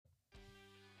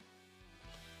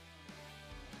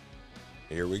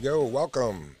Here we go.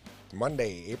 Welcome.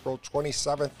 Monday, April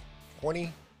 27th,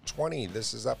 2020.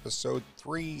 This is episode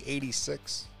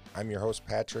 386. I'm your host,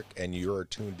 Patrick, and you're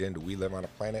tuned in to We Live on a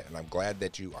Planet, and I'm glad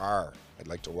that you are. I'd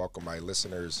like to welcome my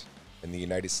listeners in the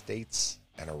United States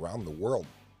and around the world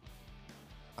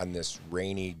on this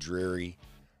rainy, dreary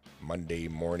Monday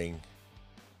morning.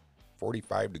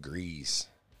 45 degrees.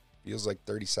 Feels like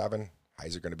 37.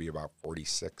 Highs are going to be about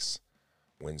 46.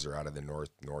 Winds are out of the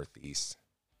northeast.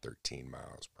 13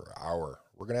 miles per hour.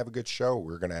 We're going to have a good show.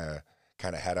 We're going to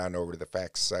kind of head on over to the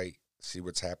facts site, see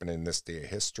what's happening in this day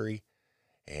of history,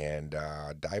 and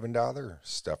dive into other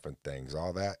stuff and things,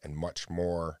 all that and much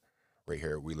more right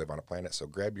here at We Live on a Planet. So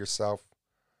grab yourself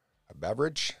a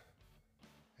beverage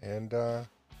and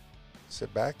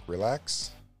sit back, relax.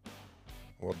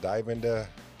 We'll dive into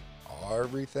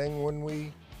everything when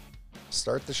we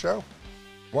start the show.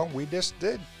 Well, we just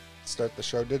did start the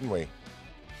show, didn't we?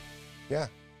 Yeah.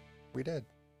 We did.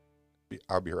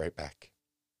 I'll be right back.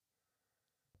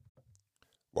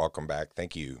 Welcome back.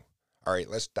 Thank you. All right,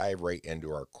 let's dive right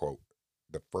into our quote.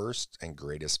 The first and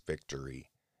greatest victory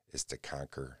is to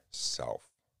conquer self.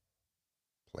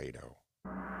 Plato.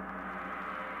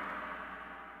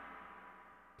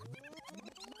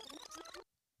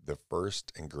 The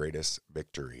first and greatest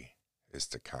victory is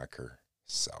to conquer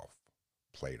self.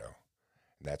 Plato.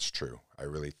 And that's true. I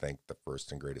really think the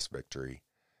first and greatest victory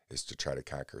is to try to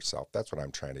conquer self. That's what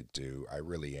I'm trying to do. I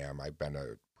really am. I've been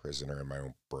a prisoner in my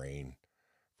own brain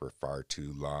for far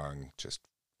too long. Just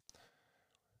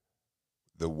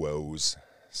the woes,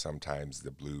 sometimes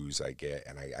the blues I get,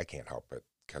 and I can't help it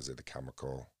because of the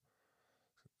chemicals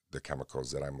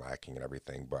that I'm lacking and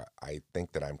everything. But I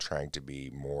think that I'm trying to be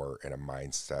more in a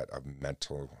mindset of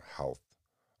mental health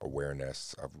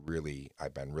awareness of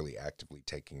I've been really actively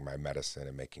taking my medicine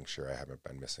and making sure I haven't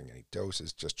been missing any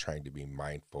doses, just trying to be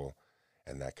mindful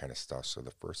and that kind of stuff. So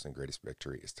the first and greatest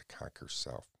victory is to conquer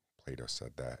self. Plato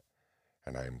said that,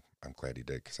 and I'm glad he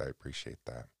did because I appreciate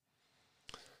that.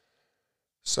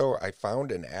 So I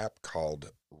found an app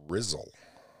called Rizzle.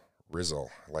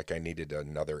 Like I needed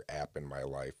another app in my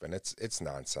life, and it's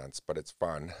nonsense, but it's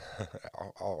fun.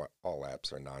 all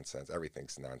apps are nonsense.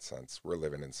 Everything's nonsense. We're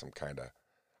living in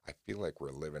I feel like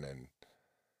we're living in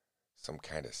some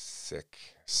kind of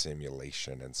sick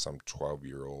simulation, and some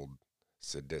 12-year-old,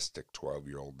 sadistic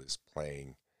 12-year-old is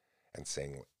playing and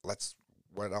saying,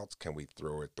 what else can we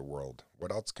throw at the world?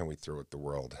 What else can we throw at the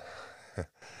world?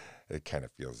 It kind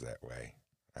of feels that way.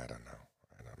 I don't know.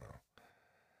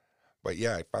 But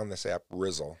yeah, I found this app,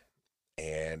 Rizzle,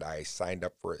 and I signed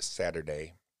up for it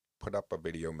Saturday, put up a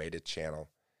video, made a channel,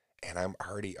 and I'm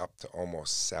already up to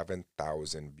almost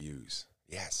 7,000 views.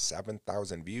 Yeah,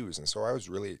 7,000 views. And so I was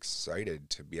really excited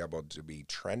to be able to be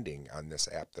trending on this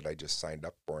app that I just signed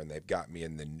up for. And they've got me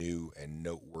in the new and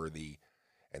noteworthy,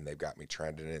 and they've got me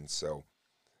trending. And so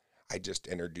I just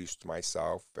introduced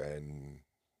myself and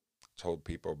told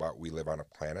people about We Live on a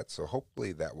Planet. So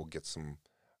hopefully that will get some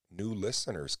new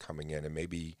listeners coming in. And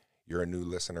maybe you're a new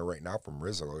listener right now from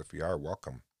Rizzle. If you are,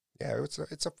 welcome. Yeah,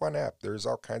 it's a fun app. There's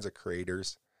all kinds of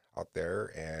creators out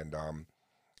there, and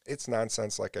it's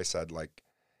nonsense, like I said. Like,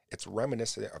 it's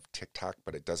reminiscent of TikTok,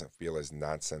 but it doesn't feel as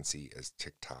nonsensy as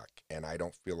TikTok. And I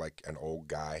don't feel like an old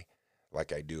guy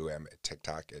like I do am at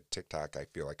TikTok. At TikTok, I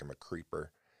feel like I'm a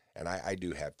creeper. And I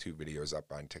do have 2 videos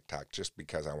up on TikTok just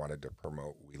because I wanted to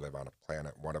promote We Live on a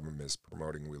Planet. One of them is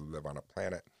promoting We Live on a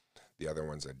Planet. The other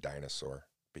one's a dinosaur,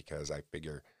 because I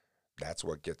figure that's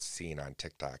what gets seen on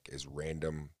TikTok is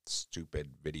random, stupid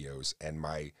videos. And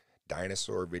my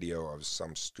dinosaur video of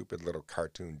some stupid little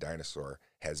cartoon dinosaur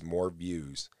has more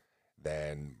views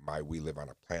than my We Live on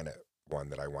a Planet one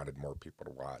that I wanted more people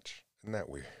to watch. Isn't that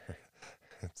weird?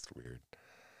 It's weird.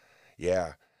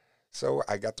 Yeah. So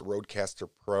I got the Rodecaster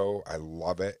Pro. I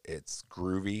love it. It's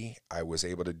groovy. I was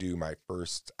able to do my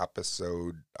first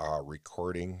episode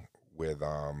recording with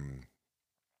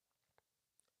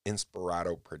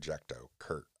Inspirato Projecto,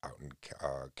 Kurt, out in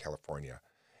California.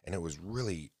 And it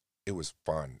was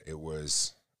fun.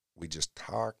 We just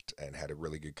talked and had a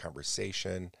really good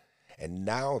conversation. And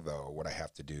now, though, what I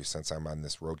have to do, since I'm on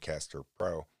this Rodecaster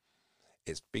Pro,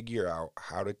 is figure out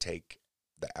how to take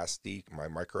my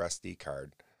micro SD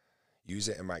card, use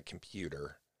it in my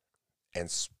computer, and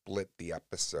split the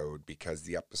episode, because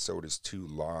the episode is too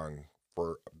long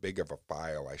for big of a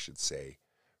file, I should say,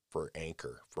 for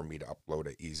Anchor, for me to upload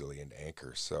it easily into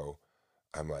Anchor. So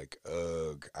I'm like,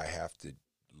 ugh, I have to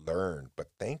learn.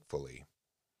 But thankfully,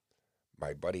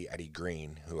 my buddy Eddie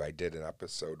Green, who I did an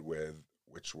episode with,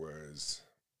 which was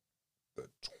the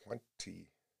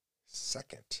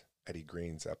 22nd. Eddie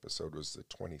Green's episode was the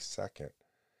 22nd.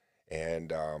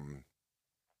 And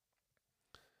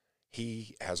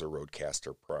He has a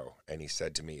Rodecaster Pro, and he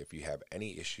said to me, if you have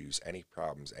any issues, any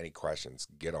problems, any questions,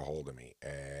 get a hold of me.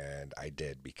 And I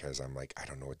did, because I'm like, I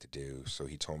don't know what to do. So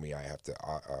he told me I have to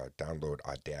download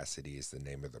Audacity, is the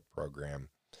name of the program,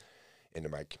 into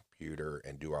my computer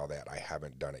and do all that. I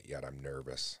haven't done it yet. I'm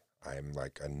nervous. I'm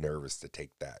like nervous to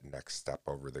take that next step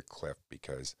over the cliff,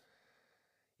 because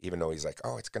even though he's like,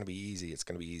 oh, it's going to be easy, it's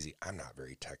going to be easy, I'm not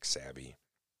very tech savvy.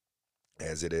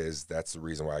 As it is, that's the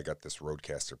reason why I got this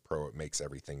Rodecaster Pro. It makes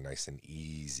everything nice and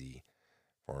easy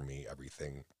for me.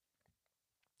 Everything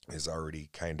is already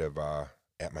kind of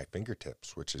at my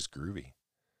fingertips, which is groovy.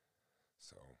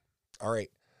 So, all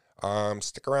right.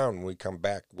 Stick around. When we come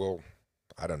back,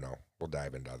 I don't know, we'll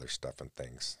dive into other stuff and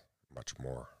things much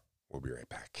more. We'll be right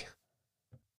back.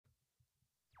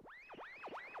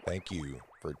 Thank you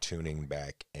for tuning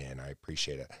back, and I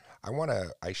appreciate it.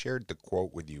 I shared the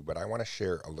quote with you, but I want to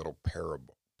share a little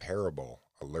parable,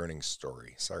 a learning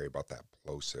story. Sorry about that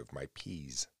plosive, my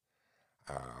P's.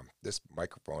 This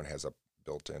microphone has a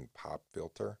built-in pop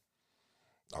filter,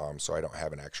 so I don't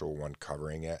have an actual one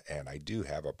covering it, and I do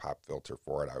have a pop filter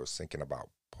for it. I was thinking about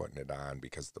putting it on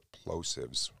because the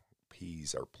plosives,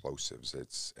 P's are plosives.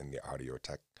 It's in the audio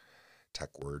tech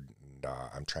word, and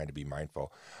I'm trying to be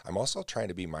mindful. I'm also trying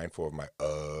to be mindful of my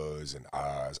uhs and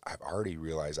ahs. I've already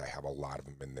realized I have a lot of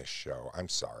them in this show. I'm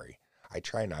sorry. I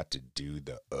try not to do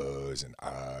the uhs and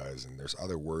ahs, and there's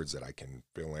other words that I can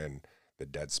fill in the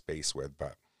dead space with,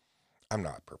 but I'm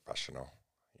not professional.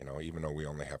 Even though we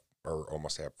only have, or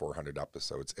almost have 400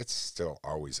 episodes, it's still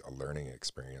always a learning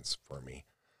experience for me.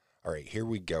 All right, here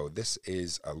we go. This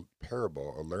is a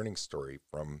parable, a learning story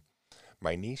from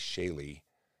my niece Shaylee.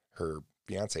 Her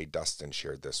fiance Dustin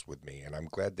shared this with me, and I'm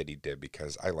glad that he did,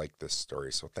 because I like this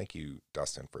story. So thank you,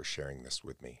 Dustin, for sharing this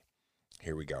with me.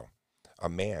 Here we go. A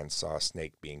man saw a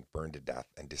snake being burned to death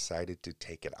and decided to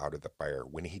take it out of the fire.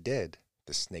 When he did,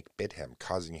 the snake bit him,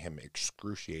 causing him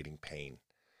excruciating pain.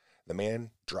 The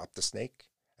man dropped the snake,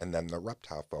 and then the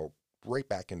reptile fell right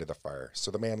back into the fire.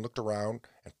 So the man looked around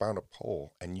and found a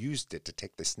pole and used it to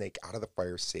take the snake out of the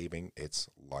fire, saving its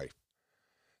life.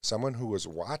 Someone who was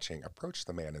watching approached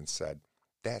the man and said,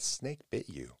 "That snake bit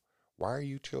you. Why are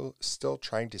you still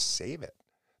trying to save it?"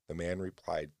 The man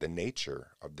replied, "The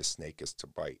nature of the snake is to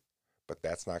bite, but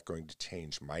that's not going to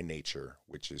change my nature,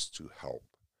 which is to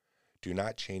help. Do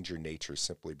not change your nature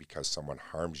simply because someone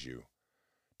harms you.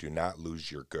 Do not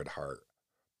lose your good heart,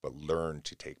 but learn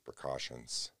to take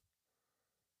precautions."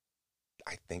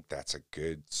 I think that's a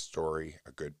good story,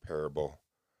 a good parable,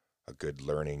 a good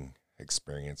learning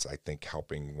experience. I think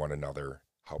helping one another,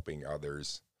 helping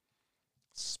others,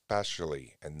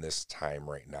 especially in this time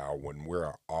right now when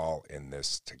we're all in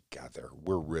this together.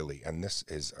 And this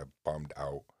is a bummed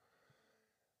out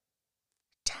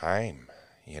time.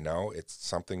 It's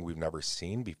something we've never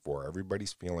seen before.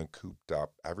 Everybody's feeling cooped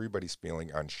up. Everybody's feeling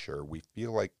unsure. We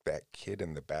feel like that kid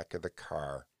in the back of the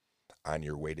car on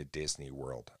your way to Disney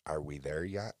World. Are we there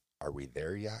yet? Are we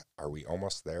there yet? Are we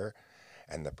almost there?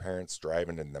 And the parents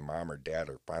driving and the mom or dad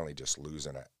are finally just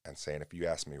losing it and saying, if you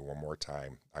ask me one more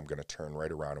time, I'm going to turn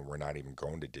right around and we're not even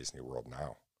going to Disney World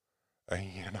now.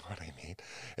 You know what I mean?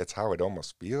 It's how it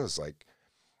almost feels like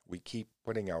we keep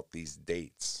putting out these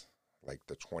dates, like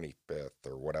the 25th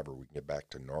or whatever, we can get back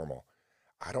to normal.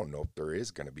 I don't know if there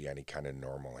is going to be any kind of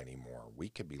normal anymore. We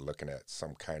could be looking at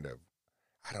some kind of,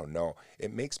 I don't know.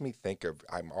 It makes me think of,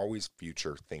 I'm always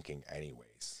future thinking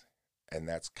anyways. And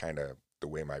that's kind of the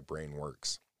way my brain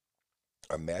works.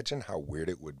 Imagine how weird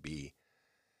it would be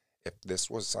if this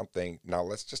was something. Now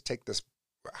let's just take this,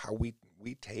 how we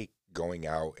take going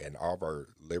out and all of our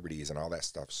liberties and all that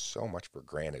stuff so much for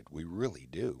granted. We really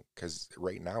do, because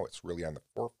right now it's really on the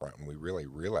forefront and we really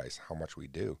realize how much we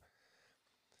do.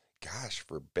 Gosh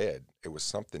forbid it was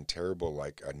something terrible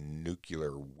like a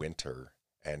nuclear winter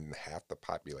and half the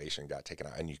population got taken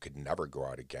out and you could never go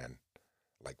out again.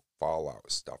 Like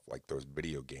Fallout stuff, like those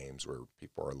video games where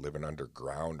people are living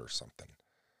underground or something.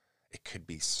 It could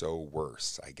be so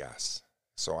worse, I guess.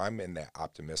 So I'm in that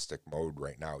optimistic mode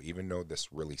right now. Even though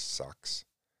this really sucks,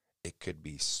 it could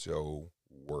be so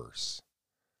worse.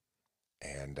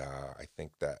 And I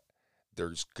think that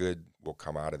there's good will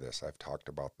come out of this. I've talked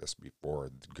about this before.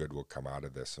 The good will come out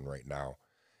of this. And right now,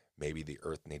 maybe the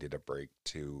earth needed a break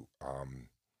too,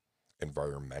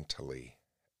 environmentally.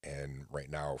 And right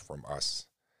now, from us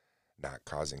not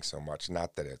causing so much,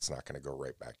 not that it's not going to go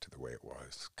right back to the way it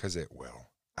was, because it will.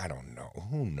 I don't know.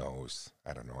 Who knows?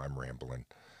 I don't know. I'm rambling.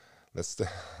 Let's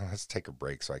take a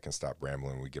break so I can stop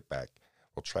rambling. When we get back,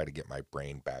 we'll try to get my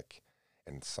brain back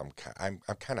in some kind.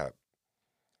 I'm kind of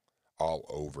all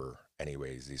over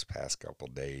anyways these past couple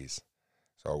days.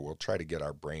 So we'll try to get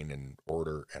our brain in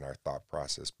order and our thought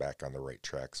process back on the right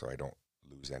track so I don't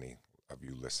lose any of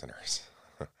you listeners.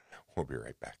 We'll be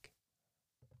right back.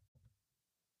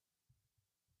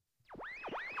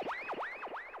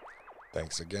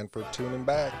 Thanks again for tuning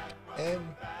back. And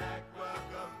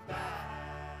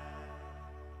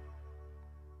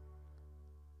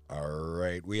all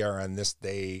right, we are on this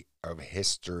day of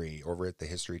history over at the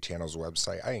History Channel's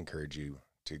website. I encourage you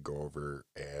to go over,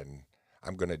 and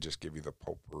I'm going to just give you the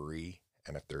potpourri.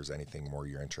 And if there's anything more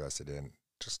you're interested in,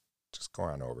 just go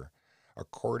on over.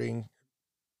 According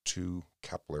to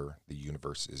Kepler, the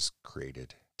universe is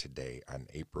created today on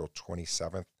April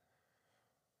 27th,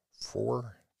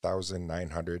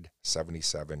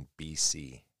 4977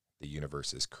 BC. The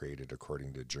universe is created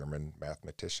according to German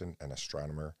mathematician and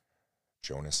astronomer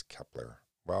Jonas Kepler.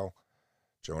 Well,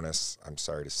 Jonas, I'm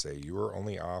sorry to say you were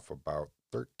only off about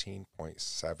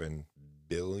 13.7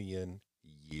 billion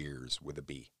years with a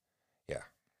B. Yeah.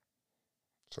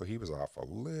 So he was off a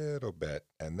little bit,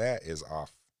 and that is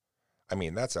off. I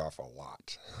mean, that's off a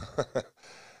lot.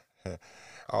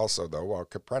 Also, though, well,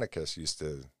 Copernicus used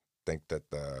to think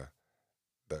that the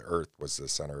Earth was the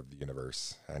center of the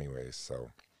universe anyways,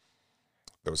 so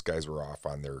those guys were off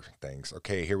on their things.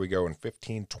 Okay, here we go. In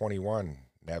 1521,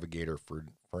 navigator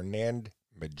Fernand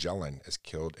Magellan is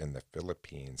killed in the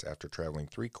Philippines. After traveling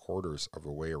 3/4 of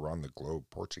the way around the globe,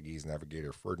 Portuguese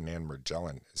navigator Ferdinand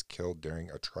Magellan is killed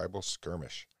during a tribal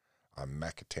skirmish on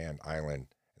Macatan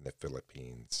Island in the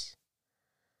Philippines.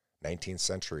 19th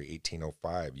century,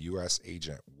 1805, U.S.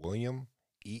 agent William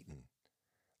Eaton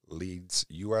leads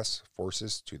U.S.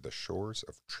 forces to the shores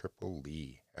of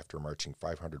Tripoli. After marching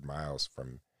 500 miles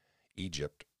from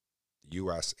Egypt,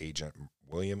 U.S. agent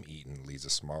William Eaton leads the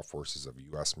small forces of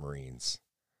U.S. Marines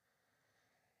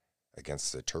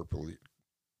against the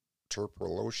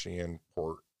Tripolitan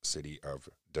port city of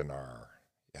Dinar.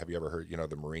 Have you ever heard,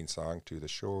 the Marine song, To the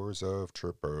Shores of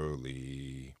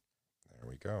Tripoli? There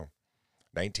we go.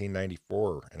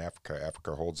 1994, in Africa.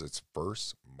 Africa holds its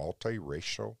first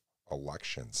multiracial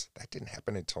elections. That didn't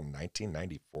happen until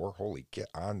 1994. Holy, get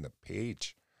on the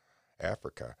page,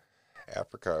 Africa.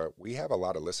 Africa, we have a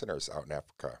lot of listeners out in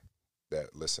Africa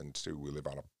that listen to We Live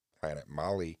on a Planet.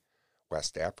 Mali,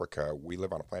 West Africa, We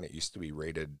Live on a Planet used to be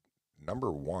rated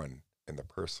 #1 in the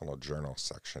personal journal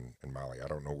section in Mali. I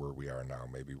don't know where we are now.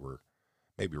 Maybe we're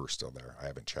still there. I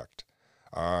haven't checked.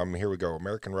 Here we go.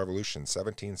 American Revolution,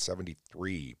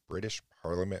 1773. British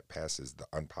Parliament passes the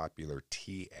Unpopular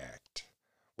Tea Act.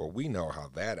 Well, we know how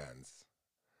that ends.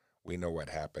 We know what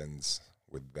happens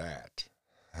with that.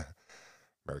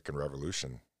 American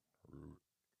Revolution.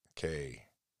 Okay.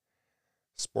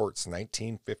 Sports,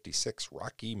 1956.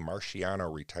 Rocky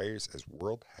Marciano retires as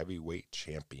world heavyweight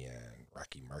champion.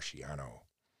 Rocky Marciano.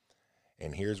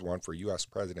 And here's one for U.S.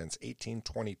 presidents.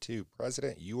 1822,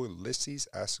 President Ulysses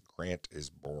S. Grant is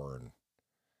born.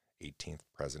 18th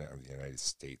President of the United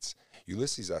States.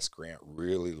 Ulysses S. Grant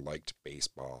really liked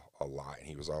baseball a lot, and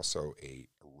he was also a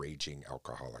raging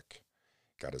alcoholic.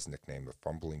 Got his nickname, the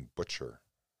Fumbling Butcher,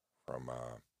 from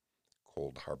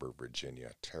Cold Harbor,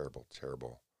 Virginia. Terrible,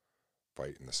 terrible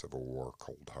fight in the Civil War,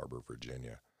 Cold Harbor,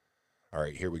 Virginia. All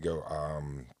right, here we go.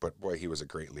 But boy, he was a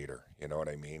great leader. You know what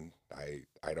I mean? I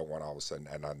don't want all of a sudden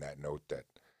end on that note that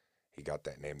he got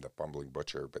that name, the Fumbling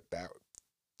Butcher. But that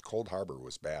Cold Harbor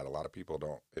was bad. A lot of people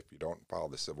don't. If you don't follow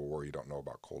the Civil War, you don't know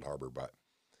about Cold Harbor. But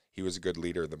he was a good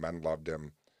leader. The men loved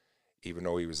him, even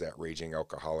though he was that raging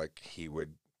alcoholic. He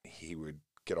would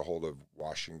get a hold of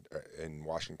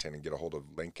Washington and get a hold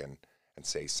of Lincoln and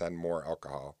say, send more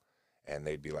alcohol. And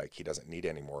they'd be like, he doesn't need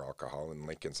any more alcohol. And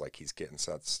Lincoln's like, he's getting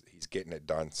it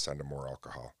done. Send him more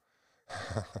alcohol.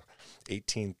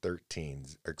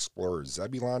 1813, explorer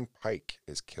Zebulon Pike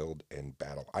is killed in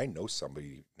battle. I know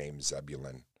somebody named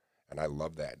Zebulon, and I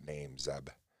love that name,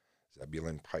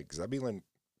 Zebulon Pike. Zebulon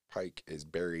Pike is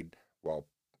buried, well,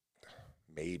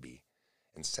 maybe,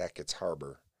 in Sackett's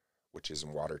Harbor, which is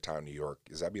in Watertown, New York.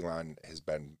 Zebulon has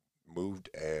been moved,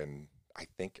 and I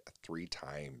think 3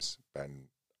 times been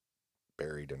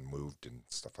buried and moved and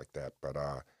stuff like that. But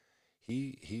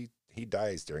he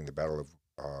dies during the Battle of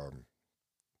the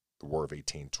War of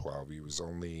 1812.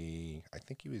 I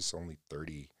think he was only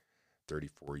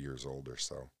 34 years old or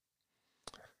so.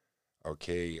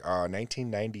 Okay,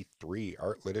 1993,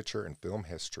 art, literature, and film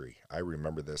history. I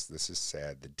remember this. This is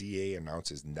sad. The DA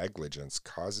announces negligence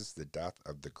causes the death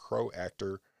of the Crow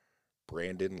actor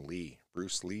Brandon Lee,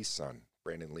 Bruce Lee's son.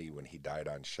 Brandon Lee, when he died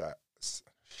on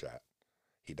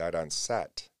he died on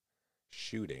set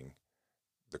shooting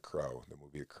The Crow, the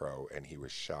movie The Crow, and he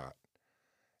was shot.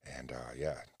 And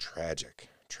tragic.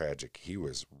 He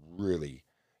was really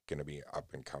going to be an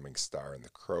up-and-coming star, and The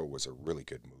Crow was a really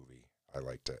good movie. I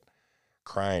liked it.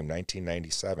 Crime,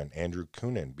 1997. Andrew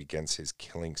Cunanan begins his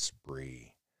killing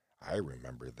spree. I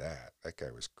remember that. That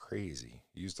guy was crazy.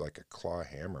 He used like a claw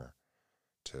hammer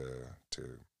to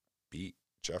beat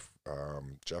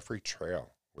Jeffrey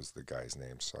Trail was the guy's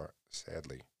name,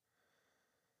 sadly.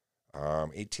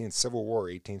 18 Civil War,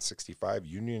 1865.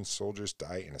 Union soldiers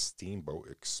die in a steamboat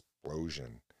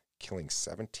explosion, killing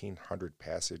 1,700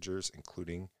 passengers,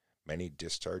 including many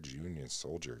discharged Union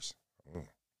soldiers. Oh.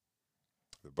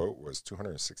 The boat was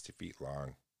 260 feet long.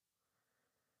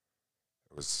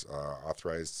 It was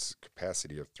authorized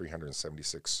capacity of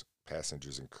 376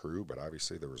 passengers and crew, but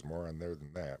obviously there was more on there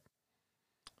than that.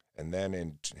 And then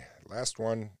in last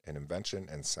one, in invention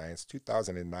and science,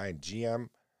 2009,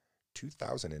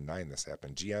 this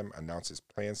happened. GM announces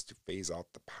plans to phase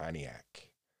out the Pontiac.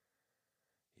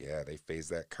 Yeah, they phased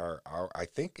that car out. I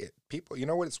think people, you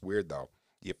know what, it's weird though.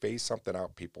 You phase something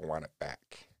out, people want it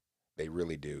back. They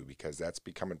really do, because that's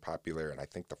becoming popular, and I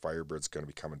think the Firebird's going to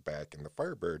be coming back. And the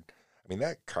Firebird, I mean,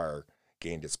 that car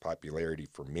gained its popularity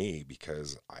for me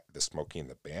because the Smokey and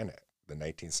the Bandit, the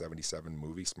 1977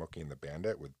 movie Smokey and the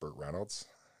Bandit with Burt Reynolds,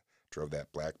 drove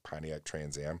that black Pontiac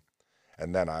Trans Am.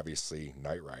 And then obviously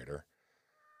Knight Rider.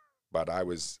 But I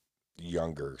was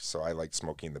younger, so I liked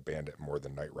Smokey and the Bandit more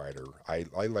than Knight Rider. I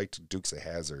liked Dukes of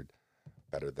Hazzard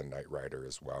better than Knight Rider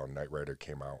as well. Knight Rider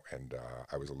came out, and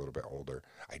I was a little bit older.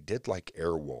 I did like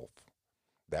Airwolf.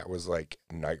 That was like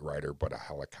Knight Rider, but a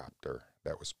helicopter.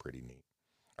 That was pretty neat.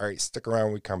 All right, stick around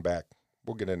when we come back.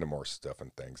 We'll get into more stuff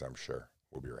and things, I'm sure.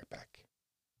 We'll be right back.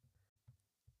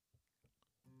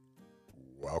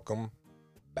 Welcome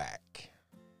back.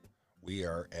 We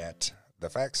are at the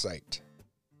fact site.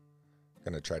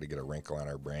 Going to try to get a wrinkle on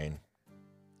our brain.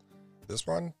 This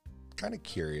one, kind of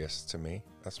curious to me.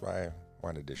 That's why I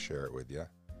wanted to share it with you.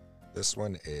 This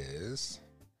one is,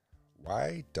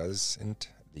 why doesn't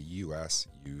the U.S.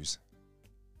 use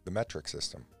the metric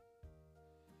system?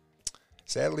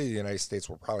 Sadly, the United States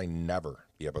will probably never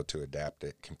be able to adapt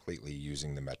it completely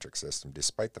using the metric system,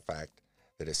 despite the fact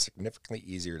that it's significantly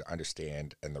easier to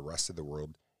understand and the rest of the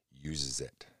world uses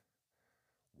it.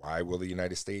 Why will the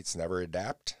United States never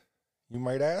adapt, you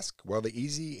might ask? Well, the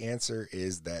easy answer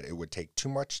is that it would take too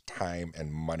much time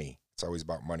and money. It's always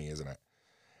about money, isn't it?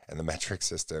 And the metric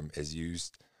system is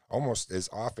used almost as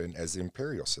often as the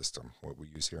imperial system, what we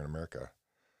use here in America.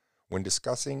 When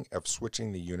discussing of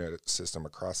switching the unit system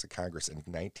across the Congress in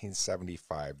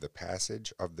 1975, the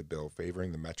passage of the bill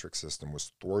favoring the metric system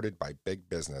was thwarted by big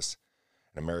business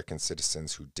and American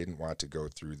citizens who didn't want to go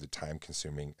through the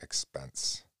time-consuming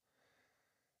expense,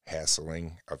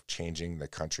 hassling of changing the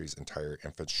country's entire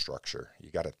infrastructure.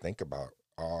 You got to think about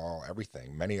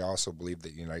everything. Many also believe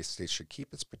that the United States should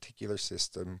keep its particular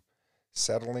system,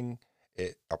 settling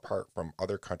it apart from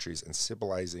other countries and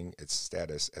symbolizing its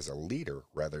status as a leader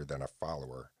rather than a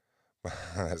follower.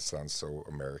 That sounds so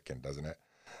American, doesn't it?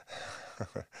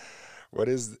 What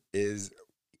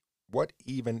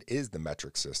even is the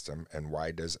metric system, and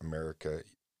why does America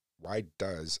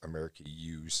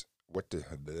use what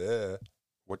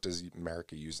does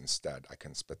America use instead? I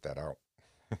couldn't spit that out.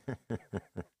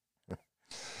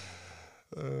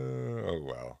 Oh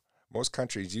well. Most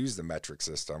countries use the metric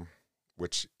system,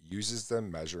 which uses the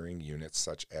measuring units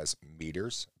such as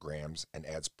meters, grams, and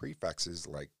adds prefixes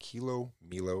like kilo,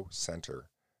 milo, center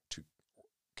to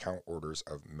count orders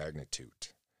of magnitude.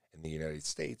 In the United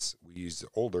States, we use the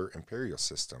older imperial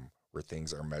system, where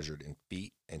things are measured in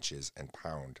feet, inches, and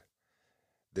pound.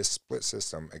 This split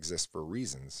system exists for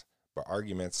reasons, but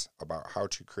arguments about how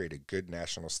to create a good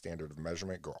national standard of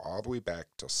measurement go all the way back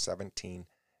to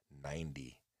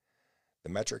 1790. The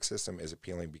metric system is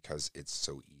appealing because it's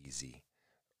so easy.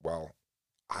 Well,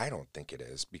 I don't think it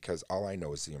is, because all I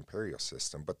know is the imperial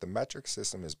system, but the metric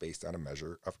system is based on a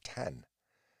measure of 10.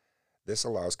 This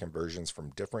allows conversions from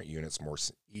different units more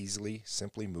easily,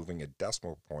 simply moving a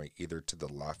decimal point either to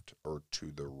the left or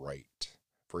to the right.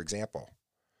 For example,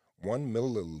 1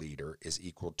 milliliter is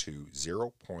equal to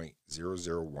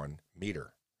 0.001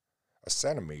 meter. A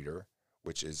centimeter,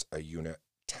 which is a unit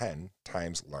 10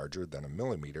 times larger than a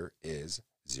millimeter, is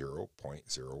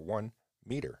 0.01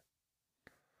 meter.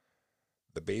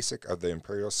 The basic of the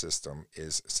imperial system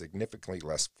is significantly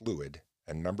less fluid,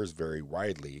 and numbers vary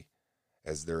widely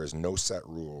as there is no set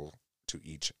rule to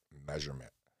each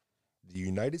measurement. The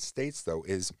United States, though,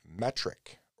 is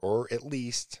metric, or at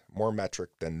least more metric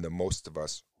than the most of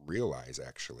us realize,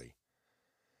 actually.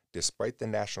 Despite the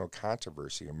national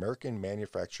controversy, American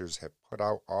manufacturers have put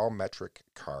out all metric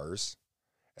cars,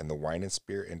 and the wine and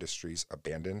spirit industries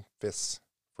abandoned fists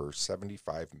for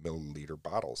 75 milliliter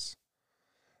bottles.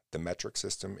 The metric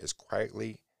system is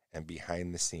quietly and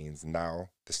behind the scenes now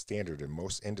the standard in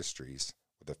most industries,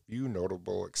 with a few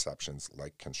notable exceptions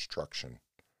like construction.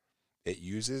 It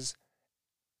uses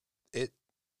it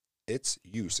its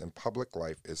use in public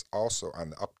life is also on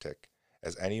the uptick,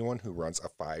 as anyone who runs a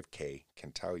 5K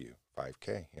can tell you.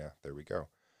 5K, yeah, there we go.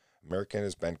 American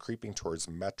has been creeping towards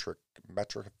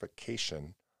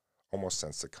metrification almost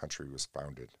since the country was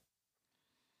founded.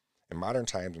 In modern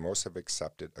times, most have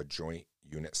accepted a joint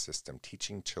unit system,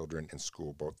 teaching children in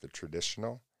school both the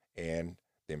traditional and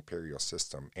the imperial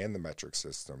system and the metric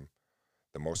system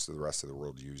that most of the rest of the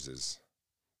world uses.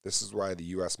 This is why the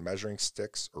U.S. measuring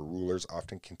sticks or rulers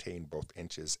often contain both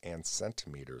inches and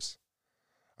centimeters.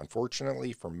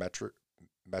 Unfortunately, for metric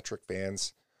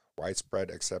fans, widespread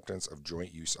acceptance of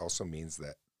joint use also means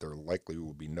that there likely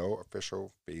will be no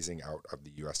official phasing out of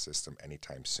the U.S. system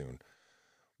anytime soon,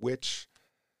 which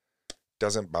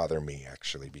doesn't bother me,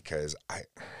 actually, because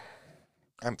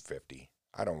I'm 50.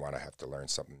 I don't want to have to learn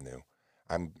something new.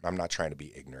 I'm not trying to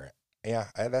be ignorant. Yeah,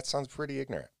 that sounds pretty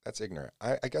ignorant. That's ignorant.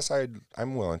 I guess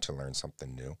I'm willing to learn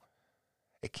something new.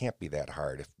 It can't be that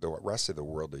hard. If the rest of the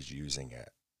world is using it,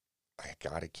 I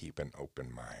got to keep an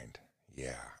open mind.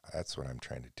 Yeah, that's what I'm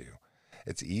trying to do.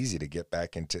 It's easy,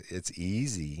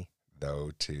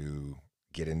 though, to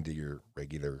get into your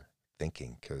regular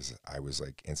thinking, because I was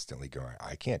like instantly going,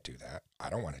 I can't do that. I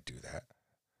don't want to do that.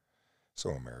 So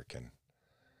American.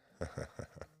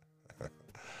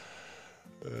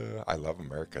 I love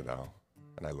America, though,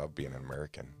 and I love being an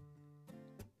American.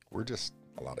 We're just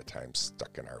a lot of times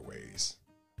stuck in our ways.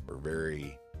 We're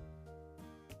very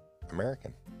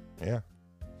American. Yeah.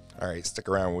 All right, stick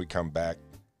around when we come back.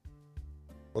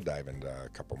 We'll dive into a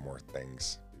couple more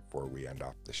things before we end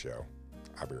off the show.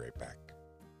 I'll be right back.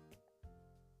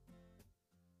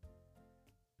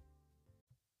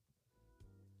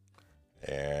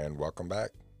 And welcome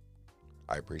back.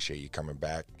 I appreciate you coming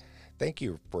back. Thank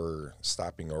you for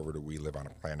stopping over to We Live on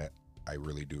a Planet. I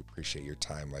really do appreciate your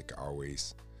time, like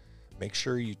always. Make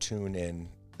sure you tune in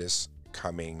this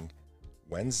coming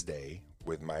Wednesday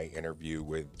with my interview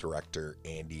with director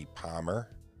Andy Palmer.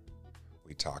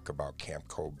 We talk about Camp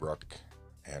Colebrook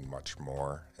and much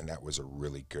more, and that was a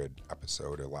really good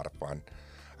episode, a lot of fun.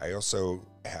 I also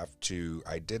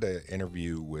I did an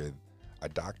interview with a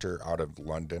doctor out of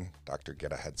London, Dr.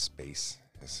 Get a Headspace,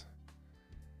 is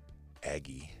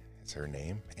Aggie is her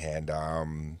name, and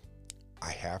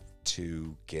I have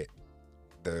to get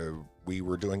we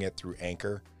were doing it through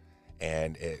Anchor,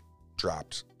 and it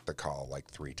dropped the call like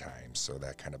 3 times, so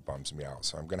that kind of bums me out.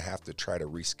 So I'm going to have to try to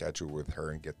reschedule with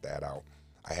her and get that out.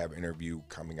 I have an interview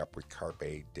coming up with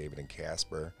Carpe, David, and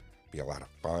Casper. Be a lot of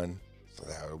fun, so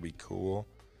that will be cool.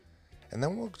 And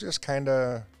then we'll just kind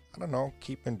of, I don't know,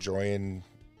 keep enjoying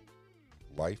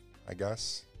life, I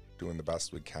guess. Doing the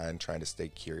best we can, trying to stay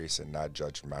curious and not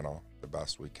judgmental the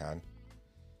best we can.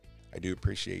 I do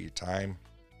appreciate your time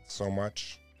so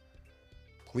much.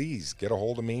 Please get a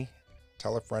hold of me.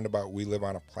 Tell a friend about We Live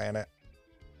on a Planet.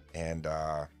 And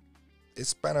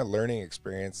it's been a learning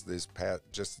experience this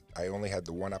past, I only had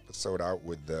the 1 episode out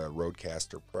with the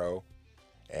Rodecaster Pro,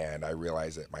 and I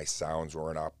realized that my sounds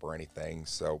weren't up or anything.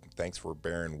 So thanks for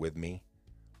bearing with me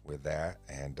with that.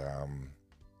 And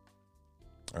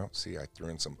I threw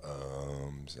in some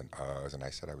ums and uhs, and I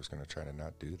said I was going to try to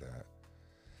not do that.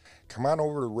 Come on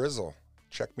over to Rizzle.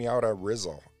 Check me out on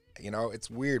Rizzle. You know, it's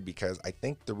weird because I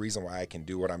think the reason why I can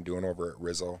do what I'm doing over at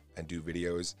Rizzle and do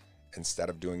videos instead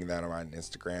of doing that on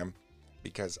Instagram,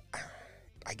 because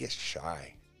I get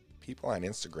shy. People on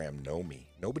Instagram know me.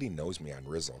 Nobody knows me on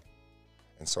Rizzle.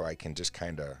 And so I can just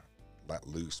kind of let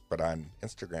loose. But on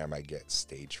Instagram, I get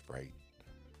stage fright.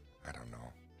 I don't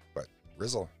know. But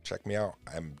Rizzle, check me out.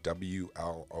 I'm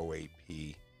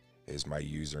WLOAP is my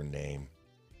username.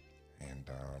 And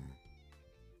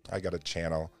I got a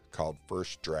channel called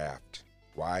First Draft.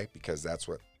 Why? Because that's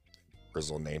what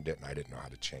Rizzle named it, and I didn't know how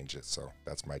to change it. So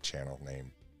that's my channel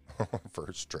name,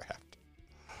 First Draft.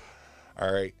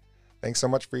 All right. Thanks so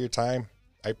much for your time.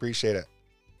 I appreciate it.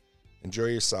 Enjoy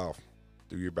yourself.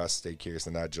 Do your best. Stay curious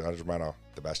and not judgmental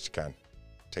the best you can.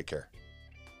 Take care.